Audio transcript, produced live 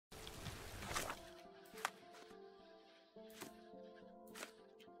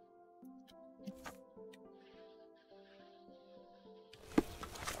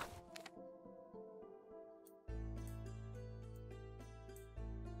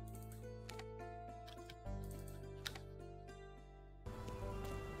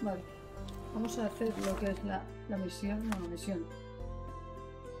Vale, vamos a hacer lo que es la misión, no, la misión.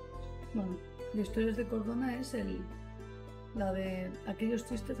 Bueno, la Historias de Cordona es la de Aquellos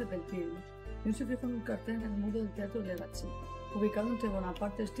Chistes repentinos. Y se fija en un cartel en el muro del Teatro de Gachi, ubicado entre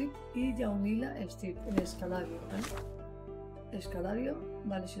Bonaparte Street y Yaunila Street, en Escalario, ¿vale? Escalario,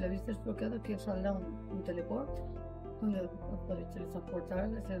 vale, si lo habéis desbloqueado aquí os saldrá un teleport donde os podéis teletransportar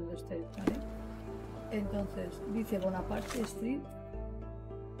desde donde estéis, ¿vale? Entonces, dice Bonaparte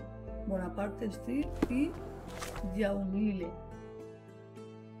Street y Yaunile.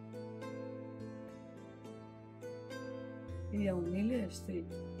 Y Yaunile Street.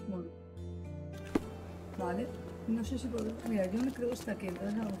 Bueno, vale. No sé si puedo. Mira, yo me creo que está aquí,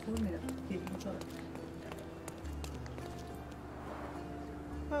 entonces a lo mejor, mira, aquí, vamos a ver.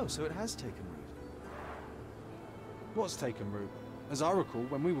 Oh, so it has taken root. What's taken root? As I recall,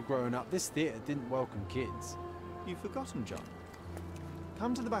 when we were growing up, this theatre didn't welcome kids. You've forgotten, John.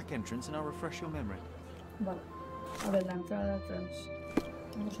 Come to the back entrance and I'll refresh your memory. Vale. A ver, la entrada atrás.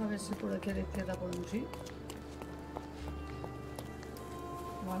 Vamos a ver si por aquí a la izquierda podemos ir.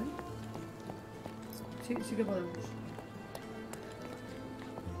 Vale. Sí, sí que podemos.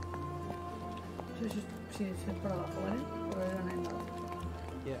 Sí, es por abajo, ¿vale? Por ahí no hay nada.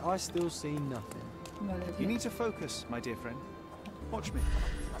 Yeah, I still see nothing. Vale, aquí. You need to focus, my dear friend. Watch me.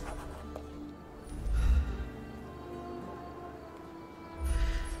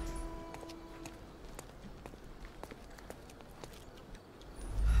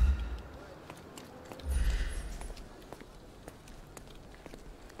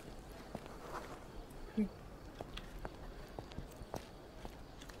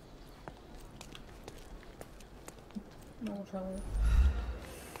 Vamos a ver.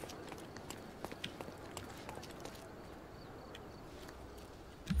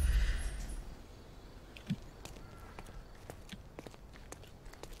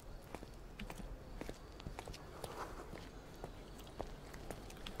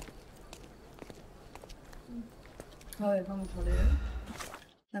 A ver, vamos a leer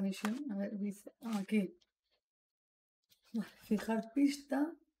la misión. A ver, dice aquí. Vale, fijar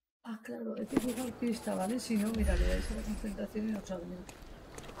pista. Ah, claro, hay que fijar pista, ¿vale? Si no, mira, le dais a la concentración y no sabe.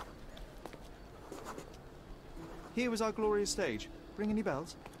 Here was our glorious stage. Ring any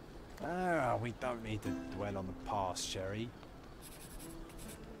bells? Ah, we don't need to dwell on the past, Sherry.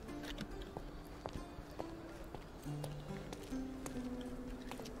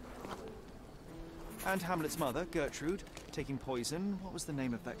 And Hamlet's mother, Gertrude, taking poison. What was the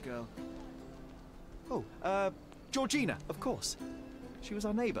name of that girl? Oh, Georgina, of course. She was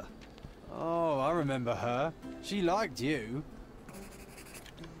our neighbour. Oh, I remember her. She liked you.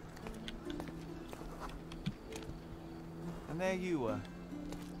 And there you were,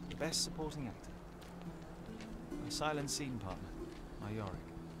 the best supporting actor. My silent scene partner, my Yorick.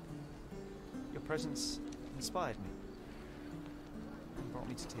 Your presence inspired me and brought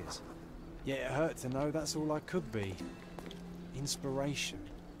me to tears. Yeah, it hurt to know that's all I could be. Inspiration.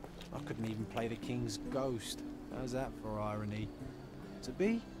 I couldn't even play the king's ghost. How's that for irony? To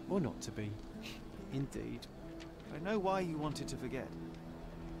be or not to be? Indeed. I know why you wanted to forget.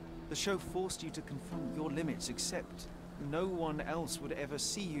 The show forced you to confront your limits, except no one else would ever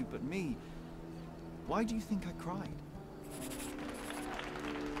see you but me. Why do you think I cried?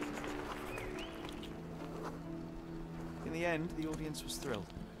 In the end, the audience was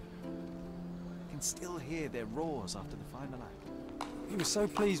thrilled. I can still hear their roars after the final act. You were so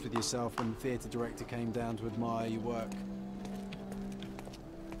pleased with yourself when the theatre director came down to admire your work.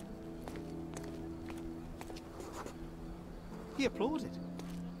 He applauded.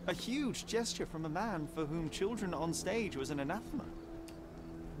 A huge gesture from a man for whom children on stage was an anathema.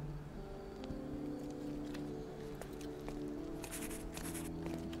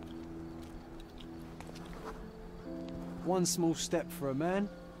 One small step for a man,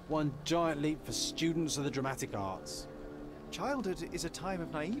 one giant leap for students of the dramatic arts. Childhood is a time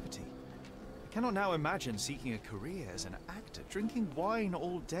of naivety. I cannot now imagine seeking a career as an actor, drinking wine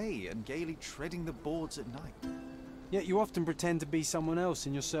all day and gaily treading the boards at night. Yet you often pretend to be someone else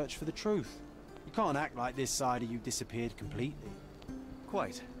in your search for the truth. You can't act like this side of you disappeared completely.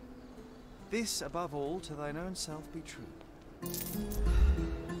 Quite. This, above all, to thine own self be true.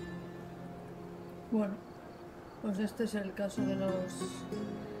 Bueno, pues este es el caso de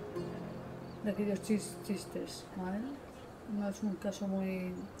aquellos chistes, ¿vale? No es un caso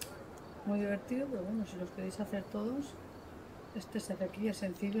muy divertido, pero bueno, si los queréis hacer todos, este se hace aquí, es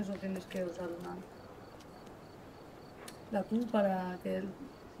sencillo, solo tienes que usar la Q para que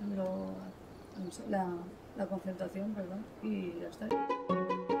la concentración, perdón, y ya está.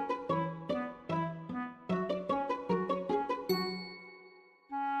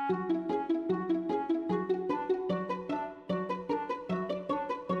 Chao.